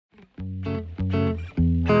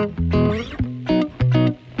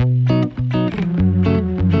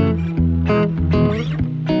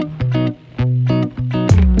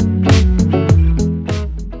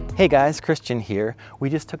Hey guys, Kristian here.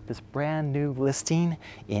 We just took this brand new listing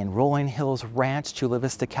in Rolling Hills Ranch, Chula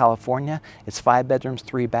Vista, California. It's 5 bedrooms,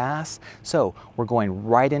 3 baths. So we're going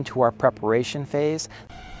right into our preparation phase.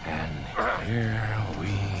 And here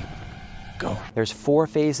we go. There's 4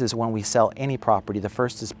 phases when we sell any property. The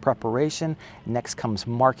first is preparation, next comes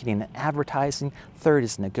marketing and advertising, third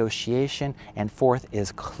is negotiation, and fourth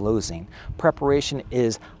is closing. Preparation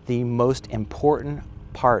is the most important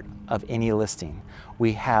part of any listing.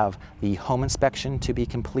 We have the home inspection to be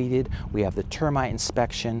completed, we have the termite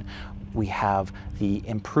inspection, we have the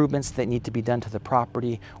improvements that need to be done to the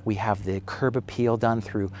property, we have the curb appeal done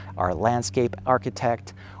through our landscape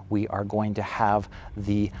architect, we are going to have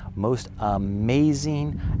the most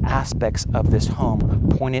amazing aspects of this home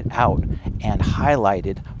pointed out and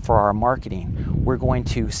highlighted for our marketing. We're going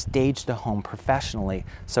to stage the home professionally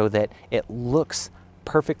so that it looks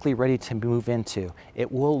perfectly ready to move into.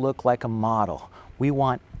 It will look like a model. We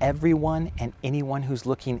want everyone and anyone who's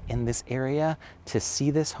looking in this area to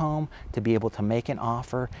see this home, to be able to make an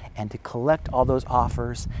offer and to collect all those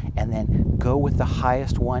offers and then go with the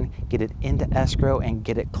highest one, get it into escrow and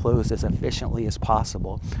get it closed as efficiently as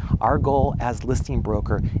possible. Our goal as listing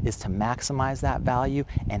broker is to maximize that value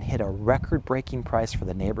and hit a record-breaking price for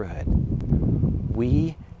the neighborhood.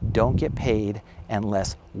 We don't get paid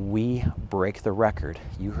unless we break the record.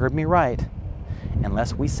 You heard me right.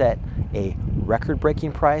 Unless we set a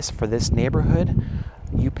record-breaking price for this neighborhood,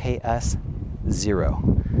 you pay us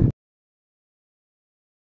 $0.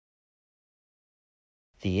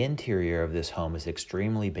 The interior of this home is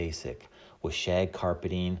extremely basic, with shag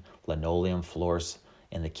carpeting, linoleum floors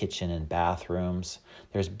in the kitchen and bathrooms.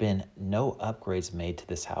 There's been no upgrades made to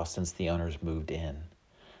this house since the owners moved in.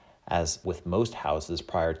 As with most houses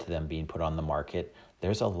prior to them being put on the market,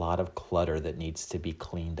 there's a lot of clutter that needs to be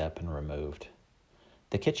cleaned up and removed.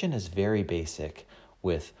 The kitchen is very basic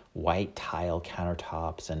with white tile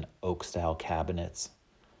countertops and oak-style cabinets.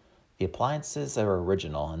 The appliances are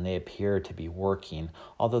original and they appear to be working,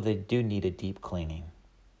 although they do need a deep cleaning.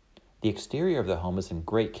 The exterior of the home is in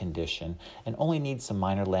great condition and only needs some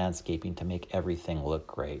minor landscaping to make everything look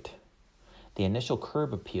great. The initial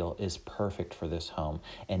curb appeal is perfect for this home,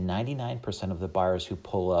 and 99% of the buyers who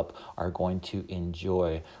pull up are going to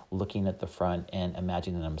enjoy looking at the front and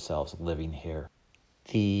imagining themselves living here.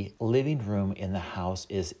 The living room in the house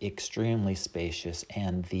is extremely spacious,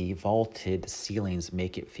 and the vaulted ceilings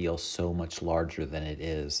make it feel so much larger than it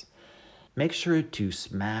is. Make sure to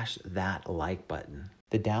smash that like button.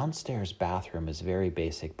 The downstairs bathroom is very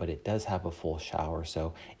basic, but it does have a full shower,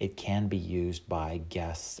 so it can be used by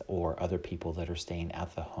guests or other people that are staying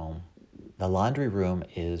at the home. The laundry room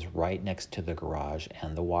is right next to the garage,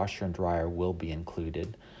 and the washer and dryer will be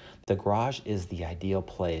included. The garage is the ideal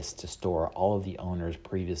place to store all of the owner's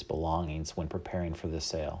previous belongings when preparing for the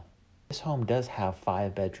sale. This home does have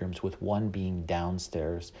 5 bedrooms, with one being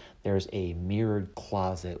downstairs. There's a mirrored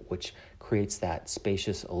closet which creates that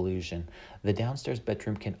spacious illusion. The downstairs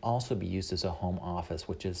bedroom can also be used as a home office,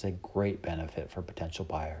 which is a great benefit for potential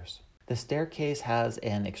buyers. The staircase has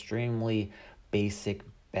an extremely basic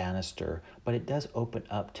banister, but it does open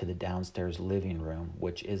up to the downstairs living room,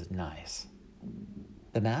 which is nice.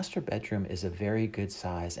 The master bedroom is a very good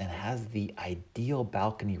size and has the ideal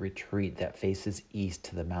balcony retreat that faces east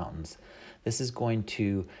to the mountains. This is going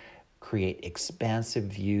to create expansive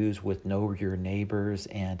views with know your neighbors,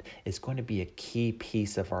 and it's going to be a key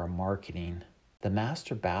piece of our marketing. The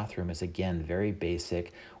master bathroom is again very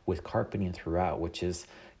basic with carpeting throughout, which is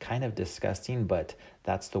kind of disgusting, but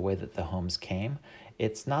that's the way that the homes came.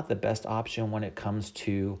 It's not the best option when it comes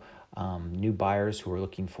to new buyers who are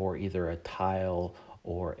looking for either a tile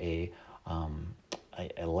or a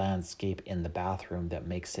landscape in the bathroom that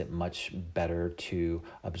makes it much better to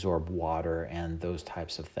absorb water and those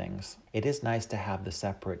types of things. It is nice to have the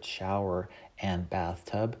separate shower and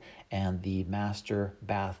bathtub, and the master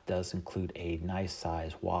bath does include a nice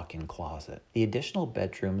size walk-in closet. The additional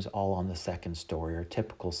bedrooms, all on the second story, are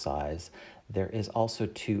typical size. There is also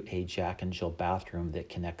a Jack and Jill bathroom that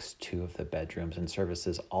connects 2 of the bedrooms and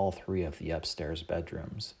services all 3 of the upstairs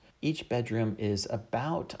bedrooms. Each bedroom is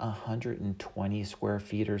about 120 square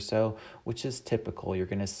feet or so, which is typical. You're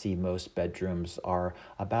going to see most bedrooms are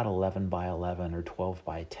about 11 by 11 or 12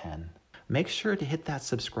 by 10. Make sure to hit that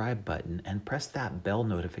subscribe button and press that bell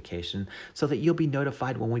notification so that you'll be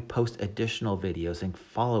notified when we post additional videos, and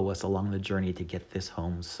follow us along the journey to get this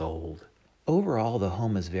home sold. Overall, the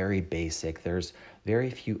home is very basic. There's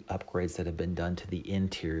very few upgrades that have been done to the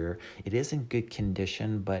interior. It is in good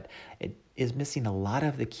condition, but it is missing a lot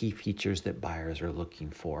of the key features that buyers are looking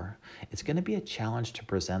for. It's going to be a challenge to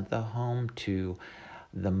present the home to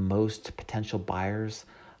the most potential buyers.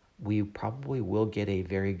 We probably will get a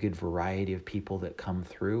very good variety of people that come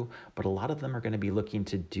through, but a lot of them are going to be looking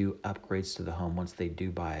to do upgrades to the home once they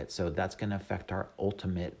do buy it. So that's going to affect our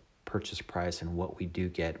ultimate purchase price and what we do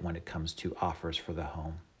get when it comes to offers for the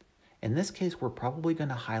home. In this case, we're probably going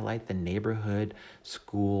to highlight the neighborhood,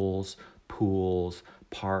 schools, pools,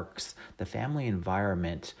 parks. The family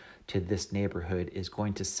environment to this neighborhood is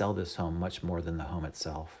going to sell this home much more than the home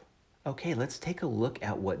itself. Okay, let's take a look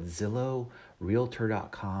at what Zillow,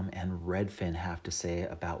 Realtor.com, and Redfin have to say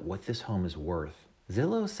about what this home is worth.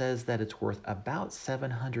 Zillow says that it's worth about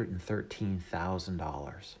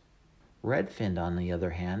 $713,000. Redfin, on the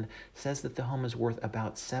other hand, says that the home is worth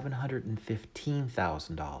about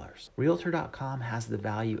 $715,000. Realtor.com has the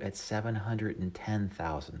value at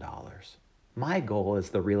 $710,000. My goal as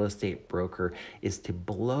the real estate broker is to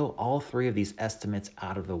blow all three of these estimates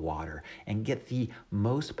out of the water and get the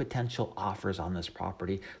most potential offers on this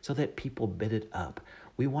property so that people bid it up.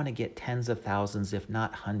 We want to get tens of thousands, if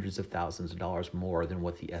not hundreds of thousands of dollars more than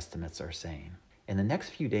what the estimates are saying. In the next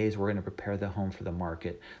few days, we're going to prepare the home for the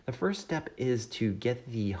market. The first step is to get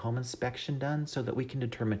the home inspection done so that we can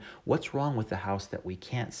determine what's wrong with the house that we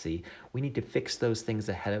can't see. We need to fix those things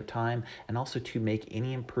ahead of time and also to make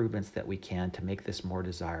any improvements that we can to make this more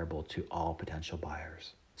desirable to all potential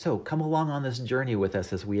buyers. So come along on this journey with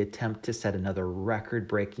us as we attempt to set another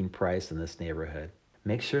record-breaking price in this neighborhood.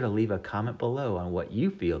 Make sure to leave a comment below on what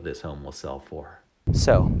you feel this home will sell for.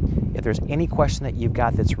 So, if there's any question that you've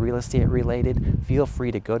got that's real estate related, feel free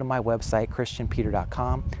to go to my website,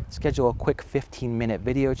 kristianpeter.com, schedule a quick 15-minute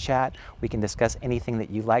video chat. We can discuss anything that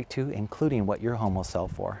you'd like to, including what your home will sell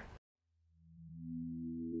for.